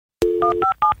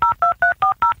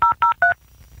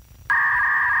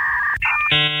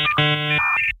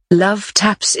Love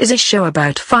Taps is a show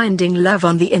about finding love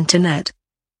on the internet.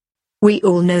 We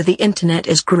all know the internet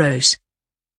is gross.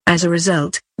 As a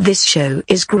result, this show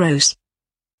is gross.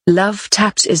 Love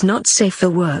Taps is not safe for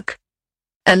work.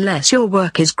 Unless your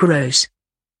work is gross.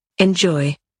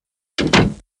 Enjoy.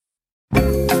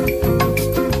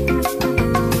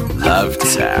 Love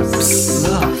Taps.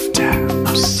 Love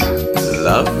Taps.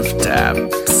 Love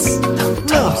Taps. Love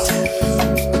Taps.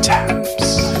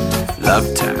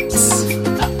 Love Taps.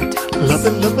 Love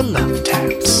it, love it, love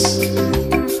taps.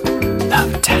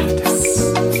 Love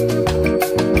Taps.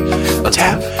 A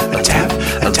tap,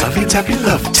 a tappy, tappy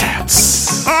love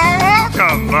taps.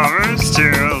 Welcome, lovers, to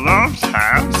Love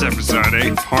Taps, episode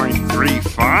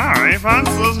 8.35,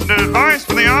 unsolicited advice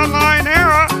for the online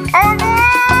era of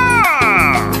love!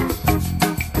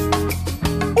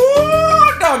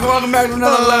 Ooh, dog, welcome back to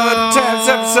another Love Taps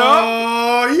episode.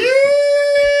 Oh, yeah!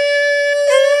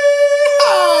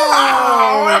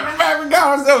 Welcome back, we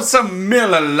got ourselves some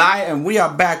Miller Lite, and we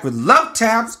are back with Love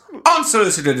Taps,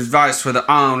 unsolicited advice for the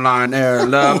online era of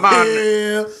love.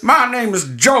 My name is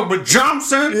Joba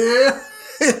Johnson. Yeah,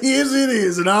 yes it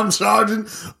is, and I'm Sergeant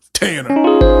Tanner.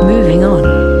 Moving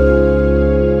on.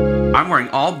 I'm wearing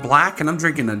all black, and I'm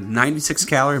drinking a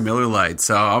 96-calorie Miller Lite,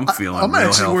 so I'm feeling I'm real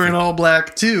actually healthy. wearing all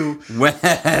black, too. Well,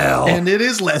 And it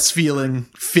is less feeling.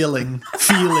 Sorry,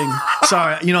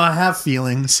 I have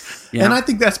feelings. Yeah. And I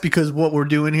think that's because what we're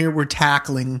doing here, we're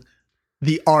tackling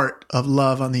the art of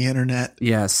love on the internet.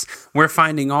 yes, we're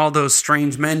finding all those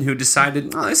strange men who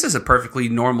decided, oh, this is a perfectly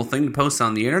normal thing to post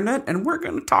on the internet, and we're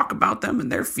going to talk about them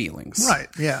and their feelings. Right,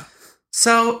 yeah.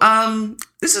 So,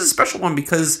 this is a special one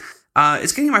because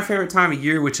it's getting my favorite time of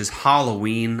year, which is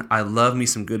Halloween. I love me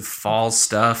some good fall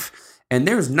stuff, and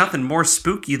there's nothing more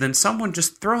spooky than someone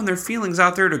just throwing their feelings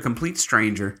out there to a complete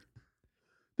stranger.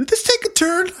 Did this take a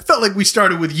turn? I felt like we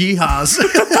started with yeehaws.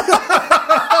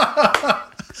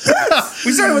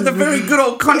 We started with a very good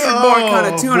old country boy kind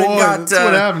of tune and got... That's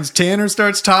what happens. Tanner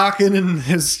starts talking and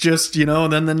it's just,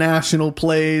 then the national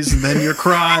plays and then you're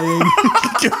crying.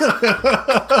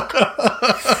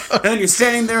 And then you're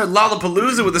standing there at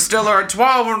Lollapalooza with a Stella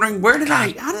Artois wondering, how did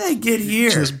I get here?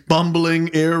 Just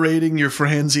bumbling, aerating your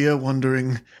franzia,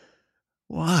 wondering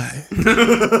why.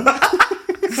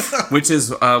 Which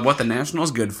is what the National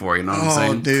is good for, you know what I'm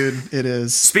saying? Oh, dude, it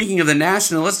is. Speaking of the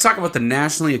National, let's talk about the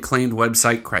nationally acclaimed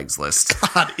website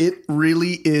Craigslist. God, it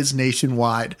really is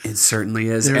nationwide. It certainly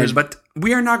is. But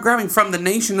we are not grabbing from the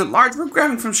nation at large. We're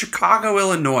grabbing from Chicago,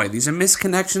 Illinois. These are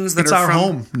misconnections that It's are our from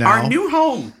home now. Our new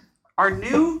home. Our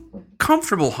new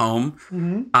comfortable home,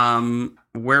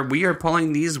 where we are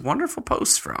pulling these wonderful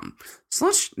posts from.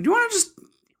 So do you want to just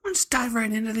dive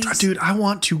right into these? Dude, I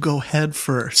want to go head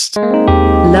first.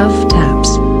 Love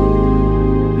Taps.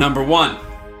 Number 1.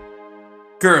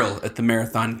 Girl at the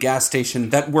Marathon gas station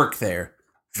that work there.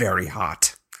 Very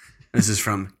hot. This is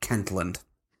from Kentland.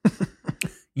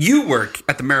 You work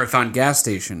at the Marathon gas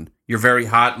station. You're very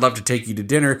hot. Love to take you to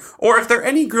dinner. Or if there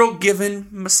any girl giving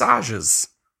massages.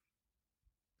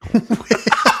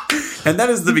 And that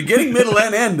is the beginning, middle,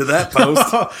 and end of that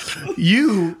post.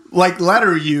 You, like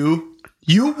letter U,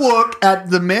 you work at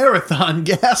the Marathon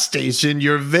gas station.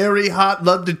 You're very hot.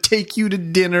 Love to take you to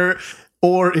dinner.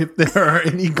 Or if there are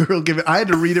any girl giving... I had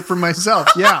to read it for myself.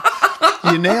 Yeah,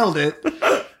 you nailed it.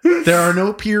 There are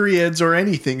no periods or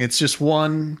anything. It's just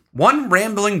one... One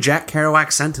rambling Jack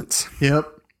Kerouac sentence. Yep.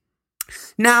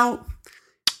 Now,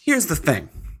 here's the thing.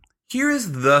 Here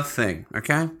is the thing,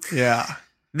 okay? Yeah.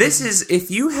 This is,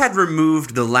 if you had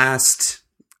removed the last,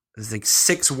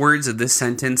 6 words of this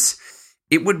sentence,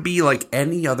 it would be like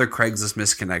any other Craigslist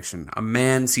misconnection. A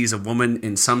man sees a woman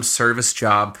in some service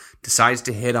job, decides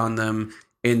to hit on them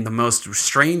in the most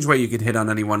strange way you could hit on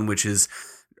anyone, which is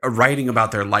writing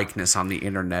about their likeness on the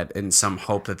internet in some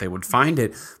hope that they would find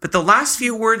it. But the last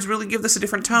few words really give this a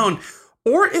different tone.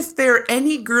 Or if they're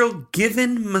any girl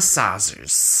given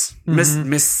massages.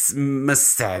 Massages.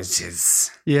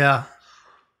 Yeah.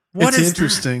 What it's is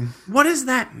interesting. That? What does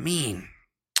that mean?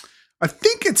 I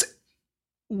think it's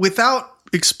without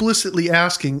explicitly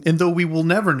asking, and though we will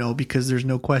never know because there's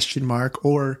no question mark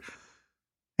or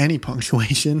any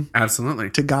punctuation Absolutely.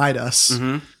 to guide us.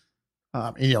 Mm-hmm.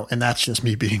 And that's just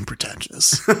me being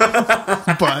pretentious. But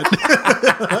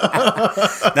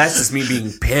that's just me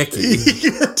being picky.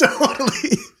 Yeah,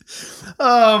 totally.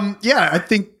 I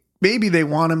think maybe they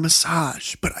want a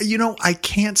massage, but I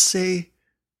can't say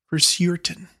for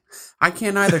certain. I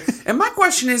can't either. And my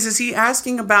question is he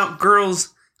asking about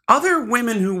girls, other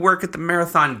women who work at the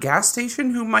Marathon gas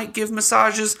station who might give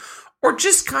massages, or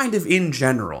just kind of in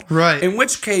general. Right. In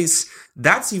which case,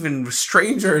 that's even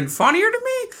stranger and funnier to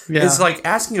me. Yeah. It's like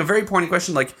asking a very pointed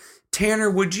question like, Tanner,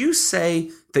 would you say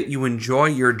that you enjoy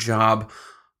your job?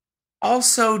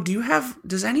 Also,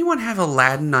 does anyone have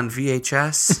Aladdin on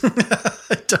VHS?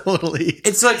 Totally.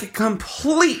 It's like a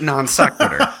complete non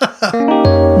sequitur.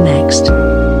 Next.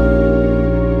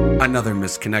 Another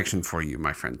misconnection for you,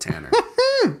 my friend Tanner.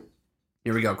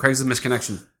 Here we go. Craig's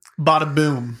misconnection. Bada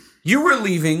boom. You were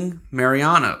leaving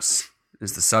Mariano's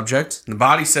is the subject. And the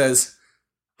body says,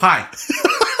 hi.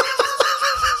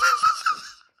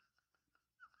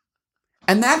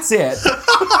 And that's it.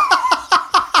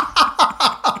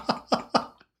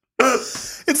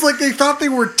 It's like they thought they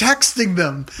were texting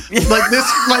them. Like this,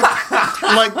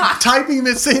 like typing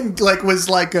this in, like was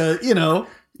like a,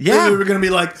 Yeah. they were going to be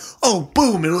like, oh,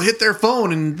 boom, it'll hit their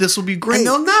phone and this will be great. And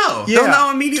they'll know. They'll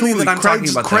know immediately that I'm talking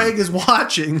about Craig them. is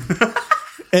watching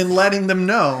and letting them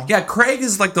know. Yeah, Craig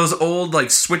is like those old like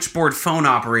switchboard phone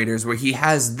operators where he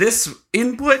has this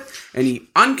input and he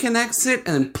unconnects it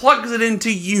and then plugs it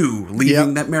into you,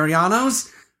 leaving that Mariano's,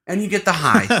 and you get the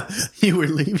hi. You were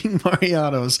leaving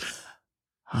Mariano's.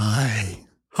 Hi.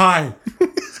 Hi.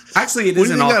 Actually, it is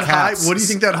in all caps. What do you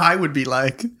think that hi would be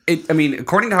like?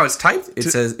 According to how it's typed, it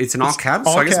says it's in all caps.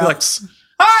 All so I guess caps. it'd be like,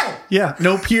 hi. Yeah,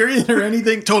 no period or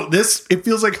anything. It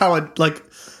feels like how it's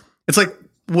like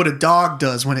what a dog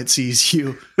does when it sees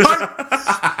you. Hi.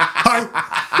 Hi.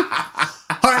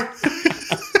 Hi.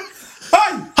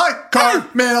 Hi. Hi. Car.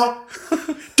 Mail.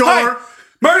 Door. Hi.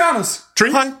 Mariano's.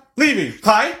 Drink. Hi. Leaving.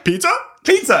 Hi. Pizza.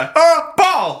 Pizza.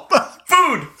 Ball.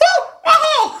 Food.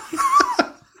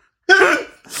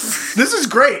 This is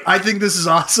great. I think this is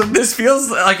awesome. This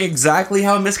feels like exactly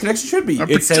how a misconnection should be. It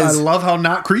I says, love how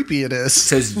not creepy it is.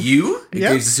 says you. It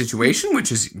Yeah. gives the situation,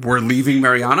 which is we're leaving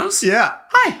Mariano's. Yeah.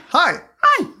 Hi. Hi.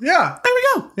 Hi. Yeah. There we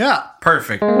go. Yeah.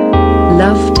 Perfect.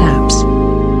 Love taps.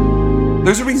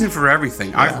 There's a reason for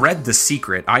everything. I've read The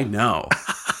Secret. I know.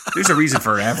 There's a reason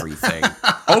for everything.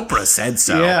 Oprah said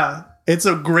so. Yeah. It's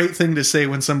a great thing to say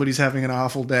when somebody's having an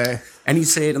awful day. And you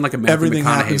say it in like a Matthew Everything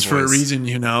McConaughey happens for a voice. reason,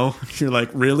 You're like,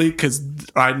 really? Because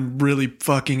I'm really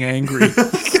fucking angry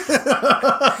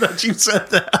that you said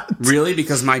that. Really?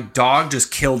 Because my dog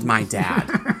just killed my dad.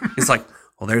 It's like,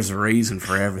 well, there's a reason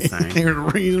for everything. There's a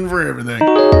reason for everything.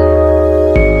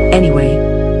 Anyway,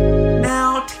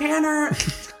 Now, Tanner,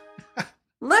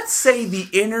 let's say the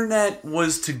internet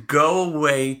was to go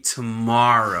away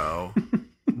tomorrow.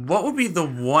 What would be the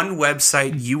one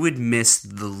website you would miss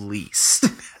the least?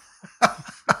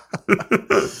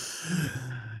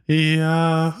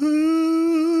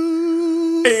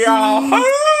 Yahoo. Yahoo!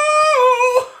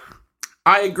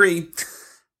 I agree.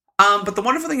 But the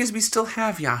wonderful thing is we still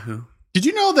have Yahoo. Did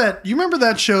you know that? You remember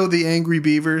that show, The Angry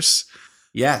Beavers?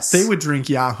 Yes. They would drink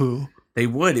Yahoo. They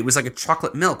would. It was like a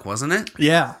chocolate milk, wasn't it?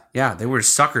 Yeah. Yeah, they were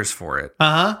suckers for it.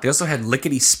 Uh-huh. They also had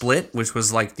Lickety Split, which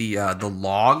was like the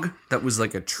log that was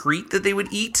like a treat that they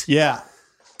would eat. Yeah.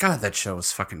 God, that show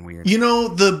was fucking weird. You know,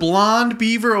 the blonde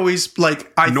beaver always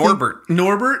Norbert.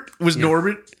 Norbert was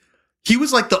Norbert. He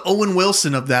was like the Owen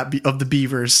Wilson of the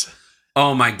beavers.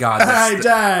 Oh my God. Hey,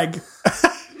 Dag.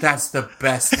 That's the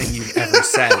best thing you've ever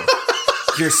said.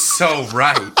 You're so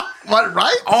right. What,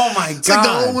 right? Oh my It's like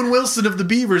God. the Owen Wilson of the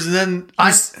beavers. And then He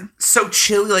was so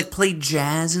chill. He like played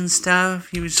jazz and stuff.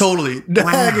 He was totally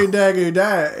Daggy, Daggy,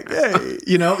 Dag. Hey.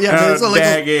 Yeah, there's a little,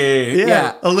 Daggy.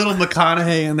 yeah, a little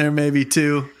McConaughey in there maybe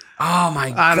too. Oh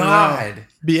my I don't God. know.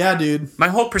 But yeah, dude. My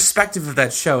whole perspective of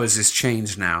that show has just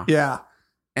changed now. Yeah.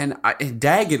 And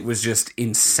Daggett was just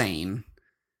insane.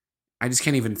 I just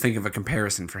can't even think of a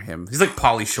comparison for him. He's like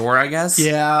Pauly Shore, I guess.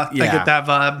 Yeah. I Yeah. get that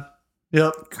vibe.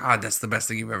 Yep. God, that's the best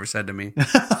thing you've ever said to me.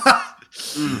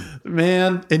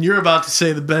 Man, and you're about to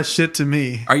say the best shit to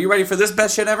me. Are you ready for this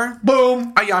best shit ever?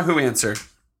 Boom. A Yahoo answer.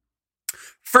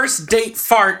 First date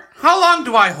fart. How long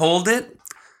do I hold it?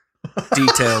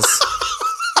 Details.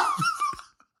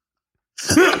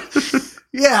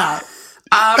 Yeah.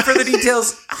 For the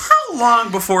details, how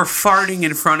long before farting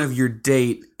in front of your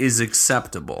date is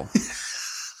acceptable?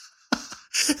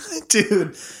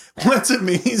 Dude, what's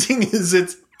amazing is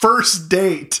it's first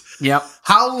date. Yep.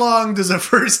 How long does a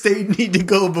first date need to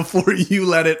go before you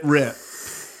let it rip?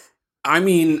 I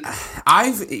mean,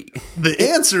 The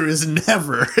answer is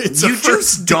never. It's you a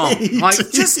first just don't. date. Like,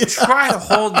 just try to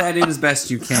hold that in as best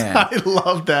you can. I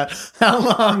love that. How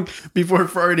long before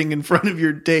farting in front of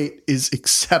your date is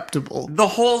acceptable? The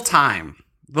whole time.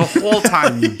 The whole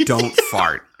time you don't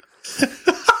fart.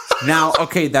 Now,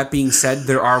 okay, that being said,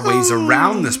 there are ways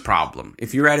around this problem.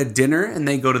 If you're at a dinner and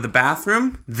they go to the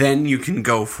bathroom, then you can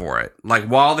go for it. Like,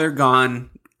 while they're gone,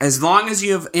 As long as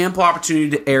you have ample opportunity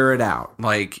to air it out,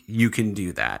 like, you can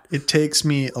do that. It takes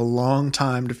me a long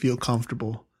time to feel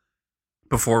comfortable.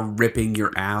 Before ripping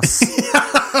your ass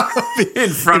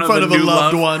in front of a a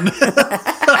loved one.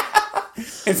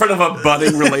 In front of a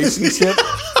budding relationship.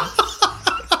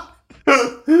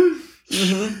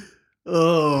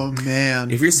 Oh,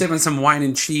 man. If you're sipping some wine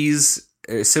and cheese,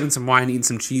 eating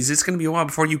some cheese, it's going to be a while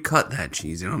before you cut that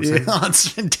cheese. You know what I'm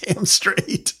saying? It's damn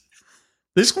straight.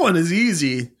 This one is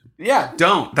easy. Yeah,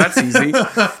 don't. That's easy.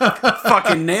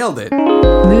 Fucking nailed it.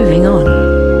 Moving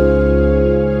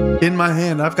on. In my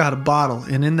hand, I've got a bottle,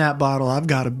 and in that bottle, I've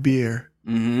got a beer.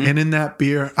 Mm-hmm. And in that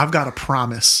beer, I've got a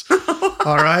promise.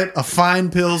 All right? A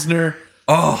fine Pilsner.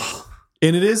 Oh.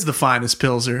 And it is the finest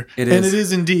Pilsner. It is. And it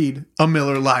is indeed a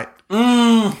Miller Lite.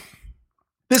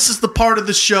 This is the part of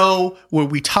the show where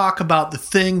we talk about the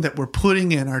thing that we're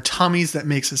putting in our tummies that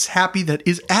makes us happy, that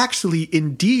is actually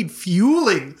indeed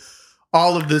fueling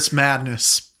all of this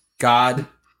madness. God.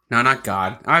 No, not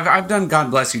God. I've done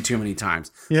God Bless You too many times.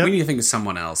 Yep. We need to think of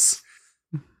someone else.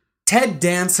 Ted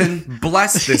Danson,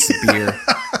 bless this beer.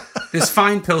 This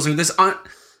fine Pilsner. This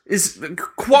is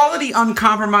quality,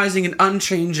 uncompromising, and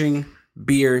unchanging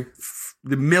beer.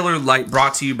 The Miller Lite,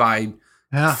 brought to you by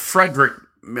Frederick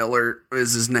Miller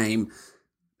is his name.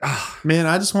 Man,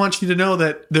 I just want you to know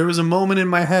that there was a moment in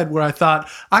my head where I thought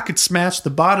I could smash the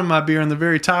bottom of my beer on the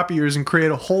very top of yours and create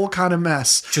a whole kind of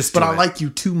mess. But I like you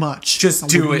too much. Just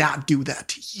do it. I would not do that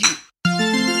to you.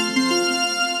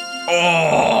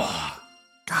 Oh,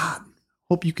 God.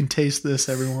 Hope you can taste this,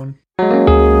 everyone.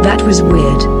 That was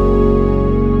weird.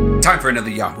 Time for another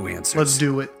Yahoo Answers. Let's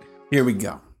do it. Here we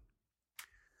go.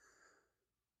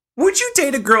 Would you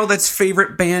date a girl that's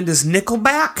favorite band is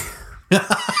Nickelback?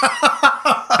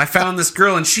 I found this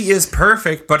girl and she is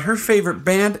perfect, but her favorite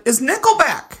band is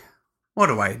Nickelback. What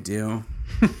do I do?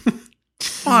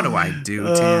 What do I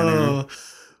do, Tanner?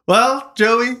 Well,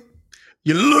 Joey,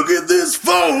 you look at this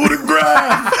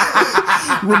photograph.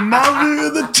 Remind me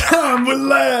of the time we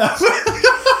laughed.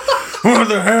 What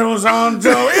the hell is on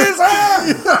Joey's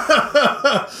head?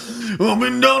 I've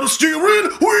been down the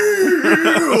steering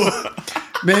wheel.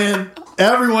 Man,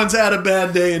 everyone's had a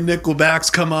bad day and Nickelback's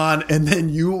come on, and then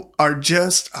you are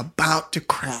just about to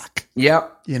crack.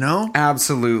 Yep. You know?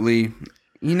 Absolutely.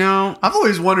 You know, I've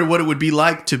always wondered what it would be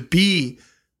like to be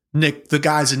the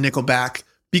guys in Nickelback,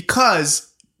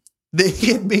 because they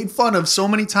get made fun of so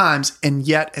many times, and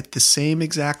yet at the same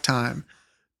exact time,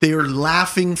 they are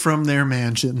laughing from their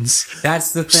mansions.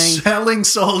 that's the thing. Selling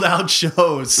sold out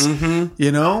shows. Mm-hmm.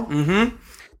 You know? Mm-hmm.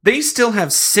 They still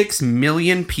have 6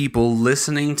 million people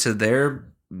listening to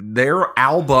their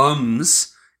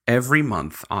albums every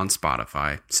month on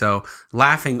Spotify. So,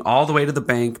 laughing all the way to the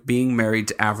bank, being married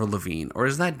to Avril Lavigne. Or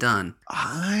is that done?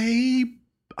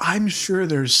 I'm sure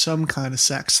there's some kind of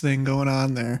sex thing going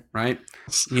on there. Right?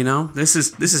 You know, this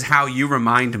is how you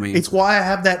remind me. It's why I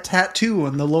have that tattoo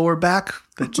on the lower back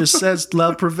that just says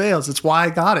love prevails. It's why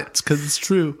I got it. It's because it's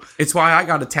true. It's why I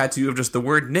got a tattoo of just the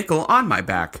word nickel on my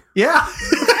back. Yeah.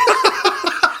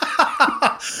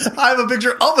 I have a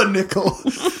picture of a nickel.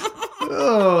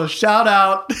 Oh, shout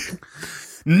out.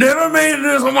 Never made it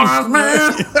as a wise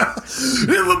man.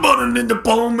 Everybody in the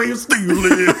palm may steal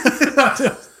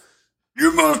it.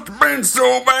 You must have been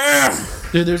so bad.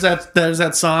 Dude, there's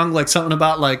that song, like something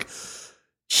about like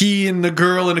he and the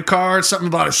girl in a car, something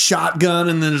about a shotgun,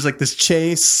 and then there's like this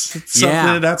chase. Something.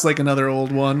 Yeah. That's like another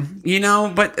old one. You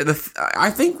know, but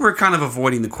I think we're kind of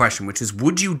avoiding the question, which is,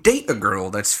 would you date a girl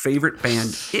that's favorite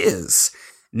band is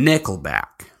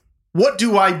Nickelback? What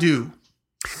do I do?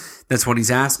 That's what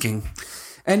he's asking.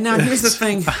 And now here's the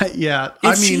thing. Yeah,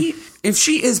 if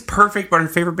she is perfect, but her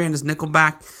favorite band is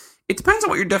Nickelback, it depends on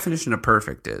what your definition of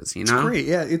perfect is. You know, it's great.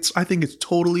 Yeah, I think it's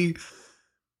totally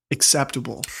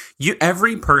acceptable.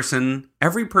 Every person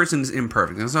is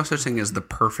imperfect. There's no such thing as the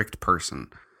perfect person,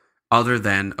 other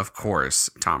than, of course,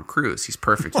 Tom Cruise. He's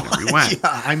perfect in every way.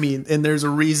 Yeah, I mean, and there's a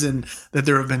reason that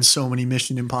there have been so many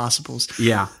Mission Impossibles.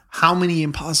 Yeah. How many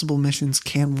impossible missions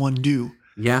can one do?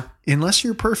 Yeah. Unless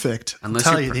you're perfect. I'll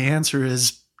tell you, the answer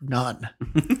is none.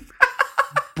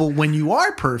 But when you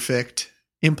are perfect,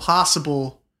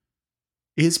 impossible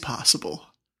is possible.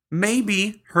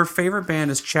 Maybe her favorite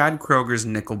band is Chad Kroger's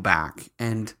Nickelback,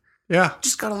 and yeah,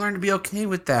 just got to learn to be okay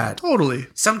with that. Totally.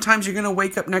 Sometimes you're going to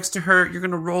wake up next to her, you're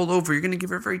going to roll over, you're going to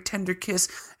give her a very tender kiss,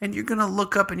 and you're going to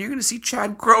look up and you're going to see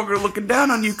Chad Kroger looking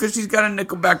down on you because she's got a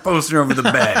Nickelback poster over the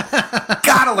bed.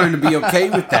 Got to learn to be okay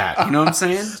with that. You know what I'm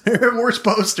saying? There are worse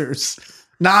posters.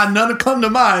 Nah, none have come to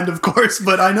mind, of course,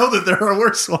 but I know that there are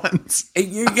worse ones.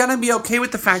 You're gonna be okay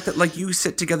with the fact that, like, you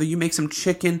sit together, you make some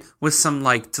chicken with some,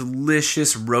 like,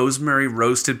 delicious rosemary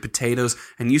roasted potatoes,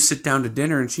 and you sit down to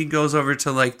dinner, and she goes over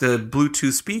to, like, the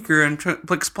Bluetooth speaker and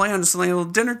clicks play on just a little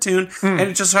dinner tune, and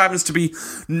it just happens to be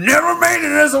 "Never Made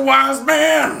It as a Wise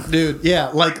Man." Dude, yeah,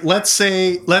 like, let's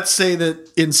say that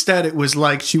instead it was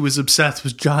like she was obsessed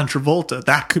with John Travolta.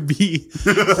 That could be,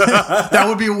 that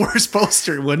would be a worse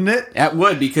poster, wouldn't it? That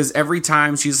would, because every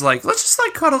time she's like, let's just,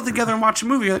 like, cuddle together and watch a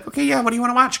movie. You're like, okay, yeah, what do you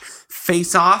want to watch?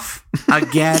 Face Off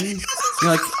again?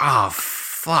 You're like, oh,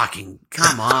 fucking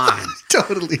come on.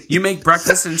 Totally. You make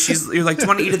breakfast and you're like, do you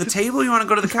want to eat at the table or you want to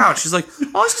go to the couch? She's like,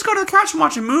 oh, let's just go to the couch and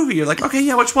watch a movie. You're like, okay,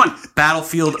 yeah, which one?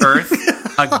 Battlefield Earth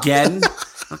again?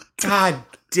 God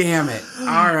damn it.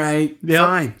 All right,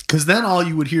 fine. Because then all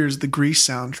you would hear is the Grease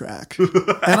soundtrack.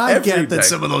 And I get that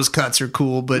some of those cuts are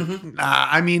cool, but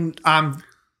I mean,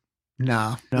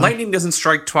 no. Lightning doesn't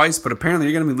strike twice, but apparently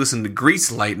you're going to be listening to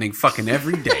Grease Lightning fucking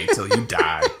every day till you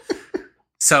die.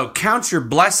 So count your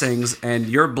blessings, and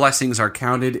your blessings are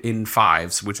counted in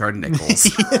fives, which are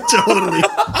nickels. Yeah, totally.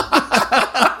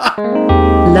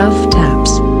 Love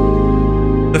taps.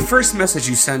 The first message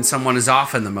you send someone is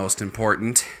often the most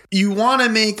important. You want to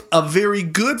make a very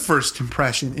good first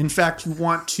impression. In fact, you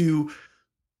want to,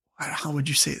 how would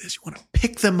you say this? You want to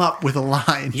pick them up with a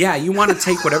line. Yeah, you want to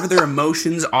take whatever their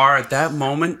emotions are at that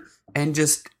moment and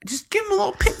just give them a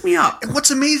little pick me up. And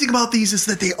what's amazing about these is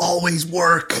that they always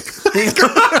work.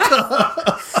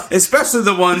 Especially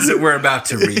the ones that we're about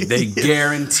to read. They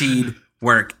guaranteed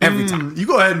work every time. You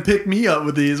go ahead and pick me up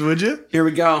with these, would you? Here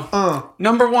we go.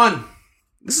 Number 1.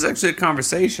 This is actually a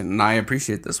conversation, and I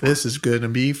appreciate this one. This is going to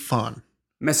be fun.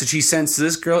 Message he sends to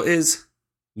this girl is,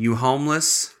 "You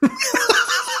homeless?"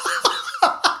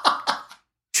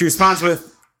 She responds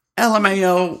with,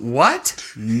 "LMAO, what?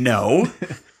 No."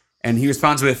 And he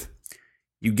responds with,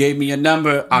 "You gave me a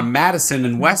number on Madison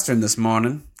and Western this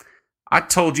morning. I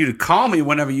told you to call me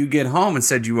whenever you get home and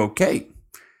said you okay.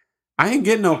 I ain't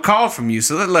getting no call from you,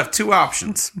 so that left 2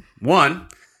 options. 1,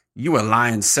 you a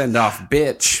lying send-off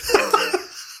bitch.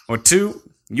 Or 2,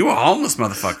 you a homeless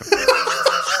motherfucker.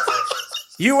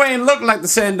 You ain't look like the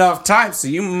send-off type, so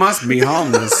you must be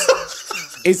homeless.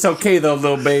 It's okay, though,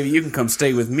 little baby. You can come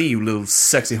stay with me, you little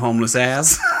sexy homeless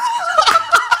ass."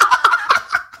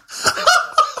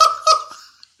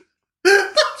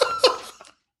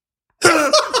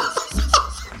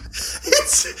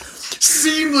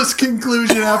 Seamless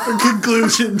conclusion after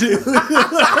conclusion, dude.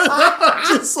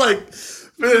 Just like,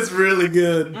 it's really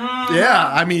good. Yeah,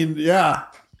 I mean, yeah.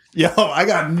 Yo, I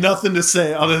got nothing to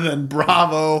say other than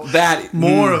bravo.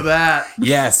 More of that.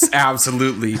 Yes,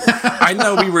 absolutely. I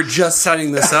know we were just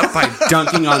setting this up by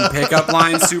dunking on pickup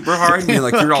lines super hard and being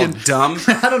like, you're all dumb.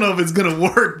 I don't know if it's going to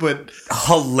work, but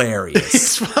hilarious.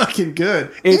 It's fucking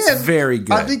good. It's very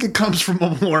good. I think it comes from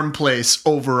a warm place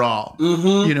overall.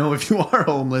 Mm-hmm. You know, if you are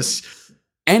homeless.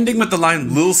 Ending with the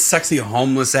line, "little sexy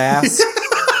homeless ass."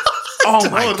 Oh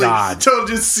my God. Totally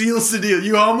just seals the deal.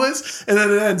 You homeless? And then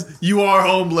it ends, "You are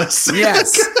homeless."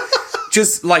 Yes.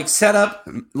 Just like set up,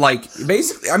 like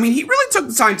basically, I mean, he really took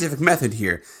the scientific method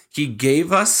here. He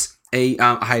gave us a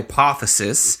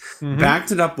hypothesis,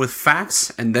 backed it up with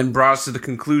facts, and then brought us to the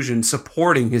conclusion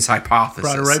supporting his hypothesis.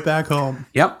 Brought it right back home.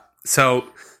 Yep. So,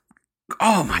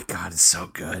 oh my God, it's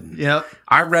so good. Yep.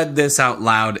 I read this out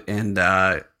loud, and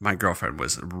my girlfriend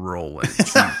was rolling.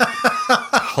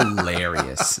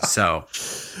 Hilarious. So,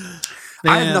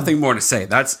 man. I have nothing more to say. I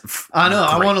know.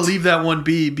 Great. I want to leave that one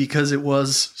be because it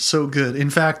was so good. In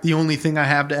fact, the only thing I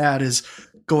have to add is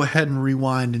go ahead and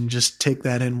rewind and just take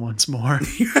that in once more.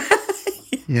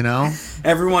 You know?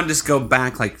 Everyone just go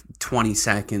back like 20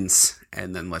 seconds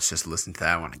and then let's just listen to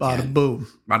that one again. Bada boom.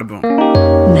 Bada boom.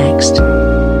 Next.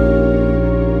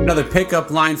 Another pickup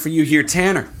line for you here,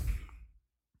 Tanner.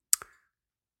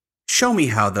 "Show me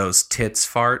how those tits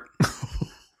fart."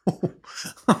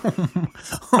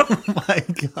 Oh my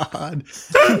God.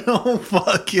 No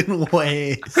fucking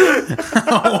way.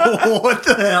 What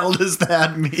the hell does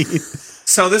that mean?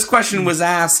 So this question was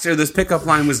asked, or this pickup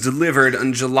line was delivered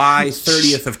on July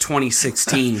 30th of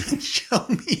 2016. Show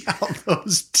me how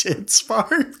those tits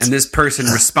fart. And this person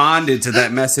responded to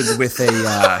that message with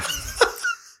a,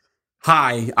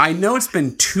 "Hi, I know it's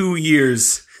been 2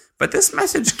 years, but this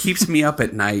message keeps me up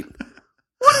at night.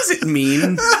 What does it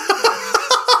mean?"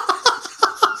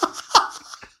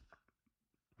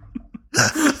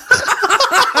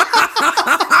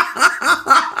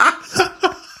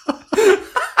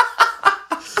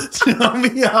 Show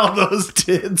me how those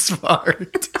tits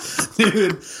fart.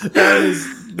 Dude, that is,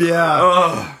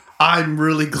 yeah. I'm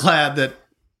really glad that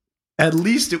At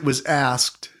least it was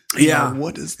asked. Yeah.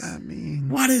 What does that mean?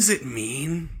 What does it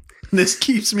mean? This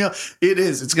keeps me up. It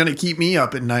is. It's going to keep me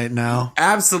up at night now.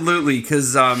 Absolutely,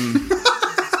 because I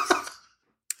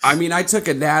mean, I took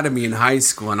anatomy in high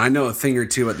school, and I know a thing or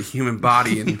two about the human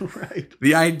body, and Right.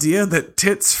 the idea that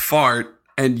tits fart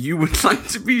and you would like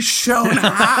to be shown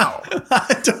how.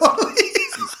 Totally.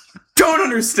 Don't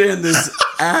understand this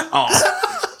at all.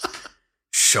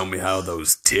 Show me how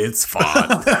those tits fart.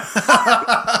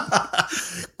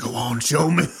 Go on,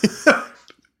 show me.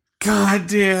 God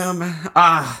damn.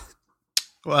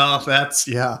 Well,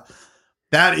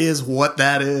 that is what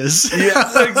that is.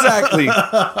 Yeah, exactly.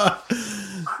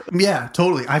 Yeah,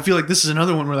 totally. I feel like this is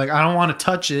another one where like I don't want to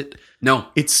touch it. No.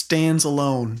 It stands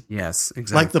alone. Yes,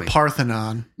 exactly. Like the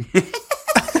Parthenon.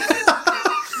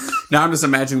 Now I'm just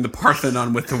imagining the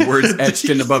Parthenon with the words etched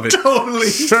in above it. Totally.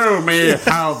 Show me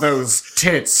how those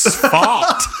tits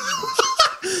fart.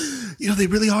 You know, they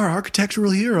really are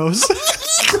architectural heroes.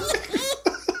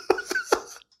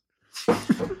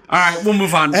 All right, we'll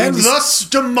move on. And thus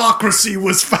democracy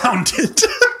was founded.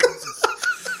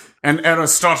 And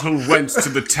Aristotle went to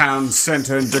the town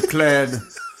center and declared,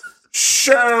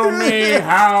 show me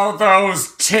how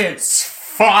those tits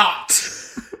fart.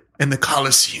 And the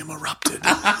Colosseum erupted.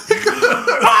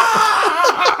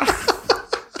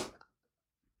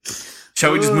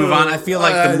 Shall we just move on? I feel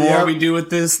like the more we do with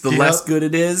this, the less good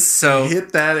it is. So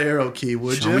Hit that arrow key,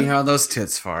 would show me you? how those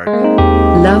tits fart.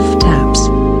 Love taps.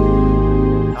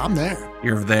 I'm there.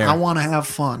 You're there. I want to have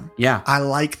fun. Yeah. I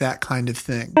like that kind of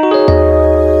thing.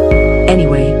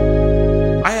 Anyway,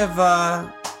 I have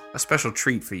a special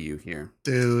treat for you here.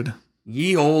 Dude.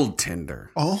 Ye old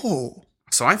Tinder. Oh.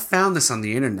 So I found this on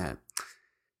the internet.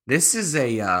 This is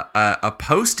a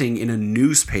posting in a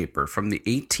newspaper from the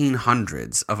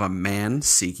 1800s of a man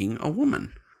seeking a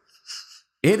woman.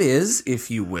 It is, if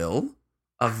you will,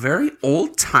 a very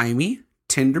old-timey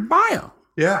Tinder bio.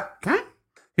 Yeah. Okay?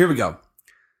 Here we go.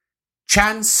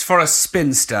 Chance for a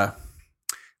spinster.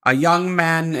 A young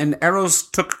man in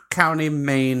Aroostook County,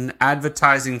 Maine,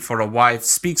 advertising for a wife,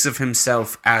 speaks of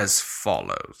himself as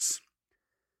follows.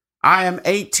 I am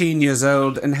 18 years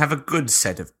old and have a good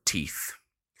set of teeth.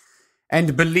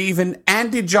 And believe in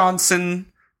Andy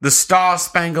Johnson, the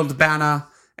Star-Spangled Banner,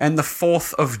 and the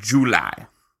 4th of July.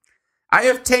 I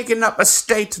have taken up a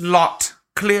state lot,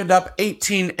 cleared up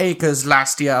 18 acres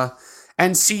last year,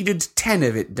 and seeded 10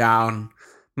 of it down.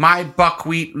 My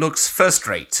buckwheat looks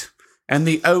first-rate, and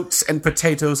the oats and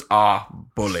potatoes are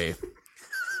bully.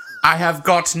 I have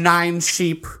got 9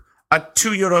 sheep, a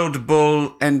 2-year-old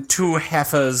bull, and 2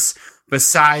 heifers,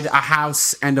 beside a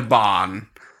house and a barn.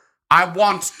 I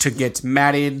want to get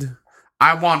married.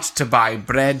 I want to buy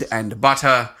bread and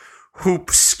butter,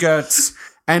 hoop skirts,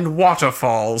 and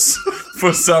waterfalls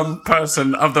for some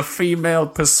person of the female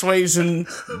persuasion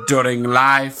during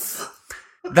life.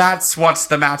 That's what's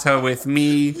the matter with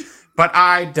me, but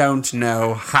I don't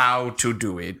know how to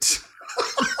do it.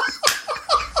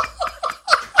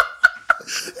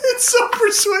 It's so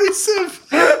persuasive.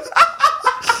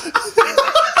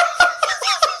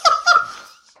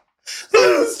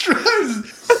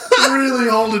 Really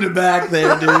holding it back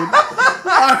there, dude.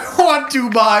 I want to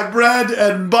buy bread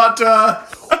and butter,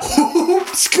 hoop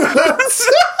skirts.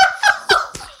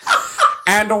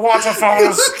 And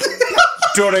waterfalls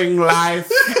during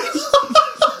life.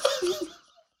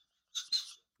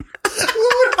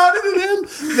 How did it end?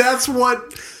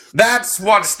 That's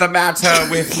what's the matter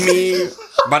with me,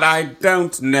 but I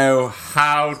don't know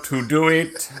how to do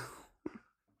it.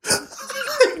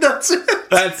 That's it.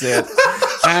 That's it.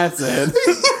 That's it.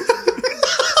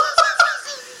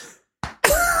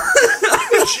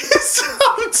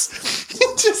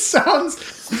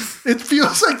 It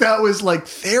feels like that was like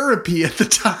therapy at the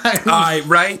time.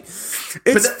 Right?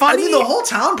 It's funny. I mean, the whole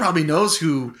town probably knows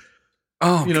who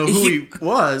he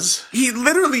was. He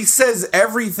literally says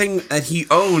everything that he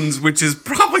owns, which is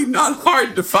probably not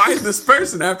hard to find this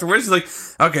person afterwards. He's like,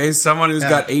 okay, someone who's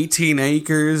got 18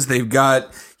 acres. They've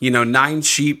got, 9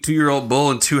 sheep, 2-year-old bull,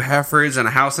 and 2 heifers, and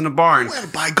a house and a barn. Well,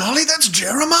 by golly, that's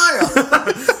Jeremiah.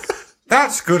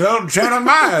 That's good old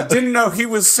Jeremiah. Didn't know he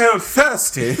was so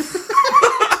thirsty.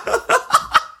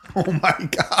 Oh my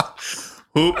God.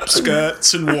 Hoop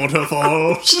skirts and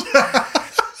waterfalls.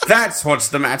 That's what's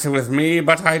the matter with me,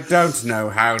 but I don't know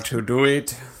how to do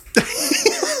it.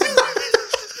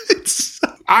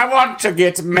 I want to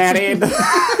get married.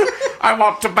 I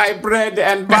want to buy bread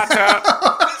and butter.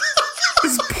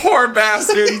 This poor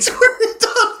bastard.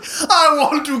 I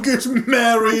want to get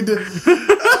married.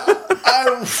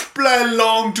 I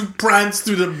long to prance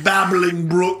through the babbling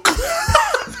brook.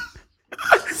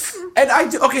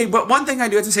 But one thing I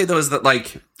do have to say though is that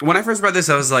like when I first read this,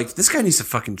 I was like, this guy needs to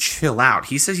fucking chill out.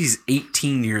 He says he's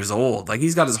 18 years old. Like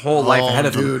he's got his whole life ahead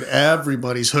of him. Dude,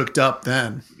 everybody's hooked up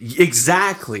then.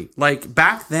 Exactly. Like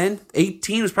back then,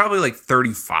 18 was probably like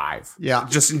 35. Yeah.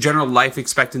 Just in general life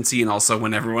expectancy, and also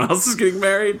when everyone else is getting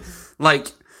married.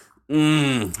 Like,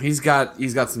 he's got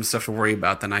some stuff to worry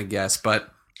about then, I guess.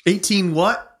 But 18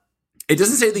 what? it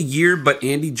doesn't say the year, but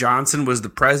Andy Johnson was the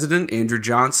president, Andrew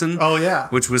Johnson. Oh, yeah.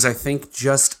 Which was, I think,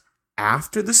 just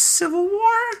after the Civil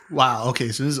War. Wow. Okay,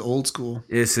 so this is old school.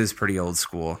 This is pretty old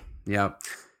school. Yeah.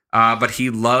 But he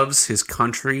loves his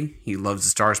country. He loves the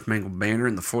Star Spangled Banner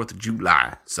and the 4th of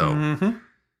July. So,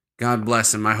 God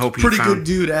bless him. I hope he pretty found... good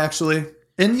dude, actually.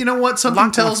 And you know what?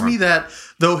 Something tells me that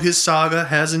though his saga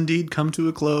has indeed come to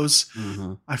a close,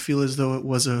 I feel as though it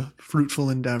was a fruitful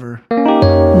endeavor.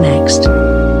 Next.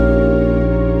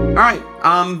 All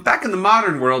right. Back in the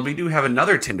modern world, we do have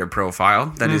another Tinder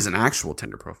profile that is an actual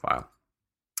Tinder profile.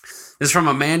 This is from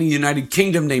a man in the United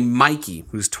Kingdom named Mikey,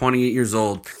 who's 28 years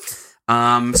old.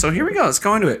 So here we go. Let's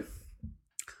go into it.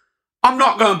 I'm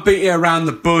not going to beat you around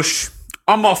the bush.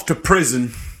 I'm off to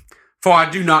prison, for I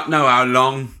do not know how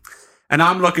long. And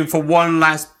I'm looking for one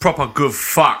last proper good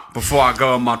fuck before I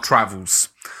go on my travels.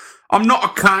 I'm not a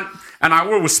cunt, and I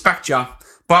will respect ya,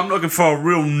 but I'm looking for a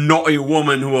real naughty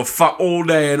woman who will fuck all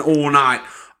day and all night,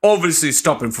 obviously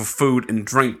stopping for food and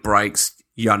drink breaks,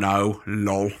 you know,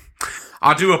 lol.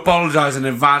 I do apologize in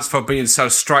advance for being so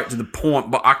straight to the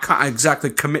point, but I can't exactly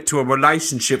commit to a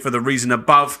relationship for the reason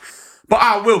above, but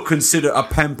I will consider a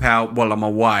pen pal while I'm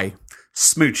away.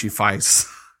 Smoochy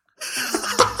face.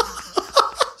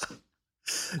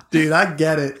 Dude, I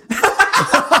get it.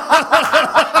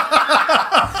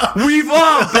 We've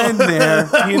all been there,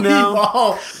 you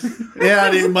know. Yeah,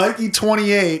 dude, Mikey,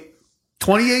 28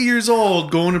 years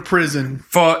old, going to prison.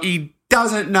 For he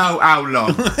doesn't know how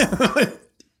long.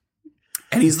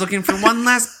 And he's looking for one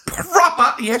last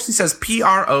proper, he actually says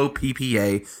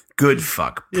P-R-O-P-P-A, good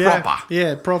fuck. Proper.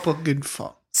 Yeah, proper good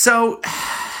fuck. So,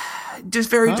 just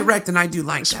very direct, and I do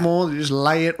like that. Small, just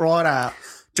lay it right out.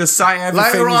 Just say everything Lay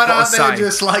it you've right got out to there say.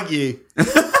 just like you.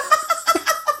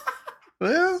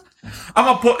 Well, I'm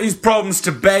going to put these problems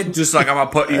to bed just like I'm going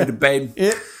to put you to bed.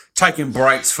 Yeah. Taking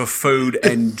breaks for food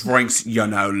and drinks, you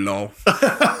know, lol.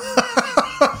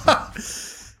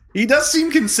 He does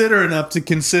seem considerate enough to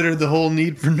consider the whole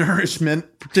need for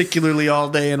nourishment, particularly all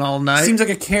day and all night. Seems like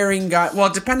a caring guy. Well,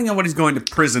 depending on what he's going to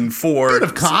prison for. A bit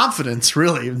of confidence,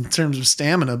 really, in terms of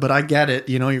stamina, but I get it.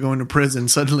 You know, you're going to prison,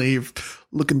 suddenly you're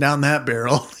looking down that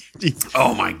barrel.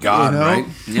 Oh, my God, you know? right?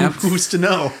 Yep. Who's to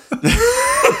know?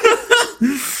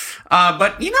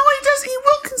 But, you know, he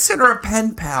will consider a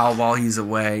pen pal while he's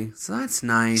away. So that's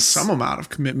nice. Some amount of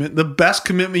commitment. The best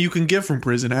commitment you can give from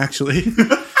prison, actually.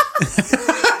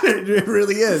 It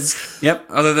really is. Yep.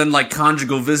 Other than like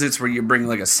conjugal visits where you bring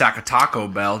like a sack of Taco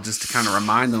Bell just to kind of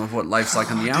remind them of what life's like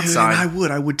on the outside.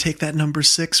 Dude, I would take that number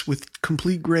 6 with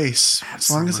complete grace. Absolutely. As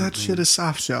long as that shit is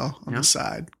soft shell on the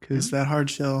side. Because that hard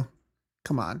shell,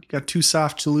 come on. You got 2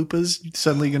 soft chalupas, you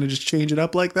suddenly going to just change it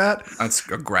up like that? That's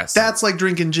aggressive. That's like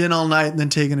drinking gin all night and then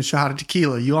taking a shot of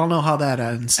tequila. You all know how that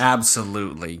ends.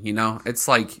 Absolutely. You know, it's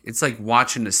like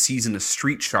watching a season of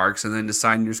Street Sharks and then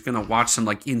deciding you're just going to watch them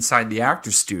like inside the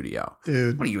actor's studio.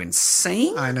 Dude. What are you,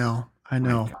 insane? I know.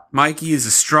 Mikey is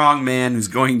a strong man who's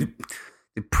going to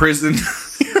prison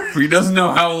for he doesn't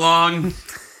know how long.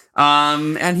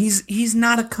 And he's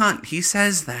not a cunt. He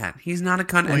says that. He's not a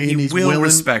cunt, and he will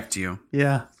respect you.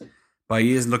 Yeah. But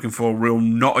he is looking for a real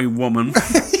naughty woman.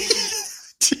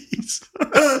 Jeez.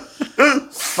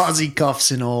 Fuzzy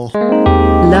cuffs and all.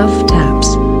 Love Taps.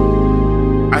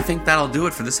 I think that'll do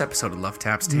it for this episode of Love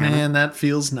Taps, Tanner. Man, that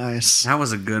feels nice. That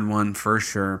was a good one for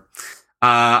sure.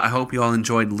 I hope you all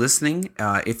enjoyed listening.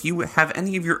 If you have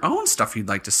any of your own stuff you'd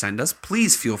like to send us,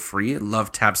 please feel free at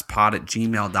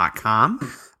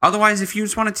lovetapspod@gmail.com. Otherwise, if you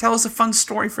just want to tell us a fun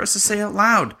story for us to say out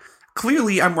loud,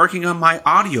 clearly I'm working on my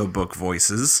audiobook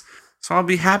voices, so I'll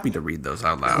be happy to read those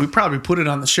out loud. We probably put it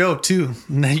on the show, too.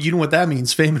 You know what that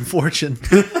means, fame and fortune.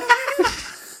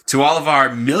 To all of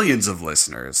our millions of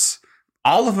listeners,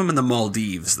 all of them in the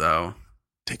Maldives, though.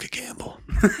 Take a gamble.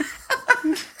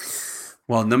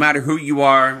 Well, no matter who you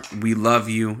are, we love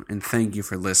you, and thank you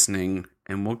for listening,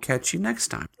 and we'll catch you next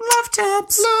time. Love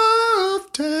Taps!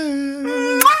 Love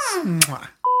Taps! Mwah.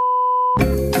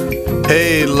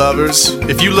 Hey, lovers.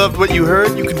 If you loved what you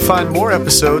heard, you can find more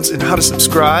episodes and how to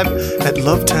subscribe at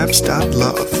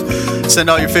lovetaps.love. Send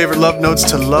all your favorite love notes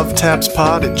to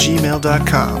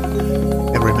lovetapspod@gmail.com.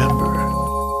 And remember,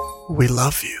 we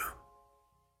love you.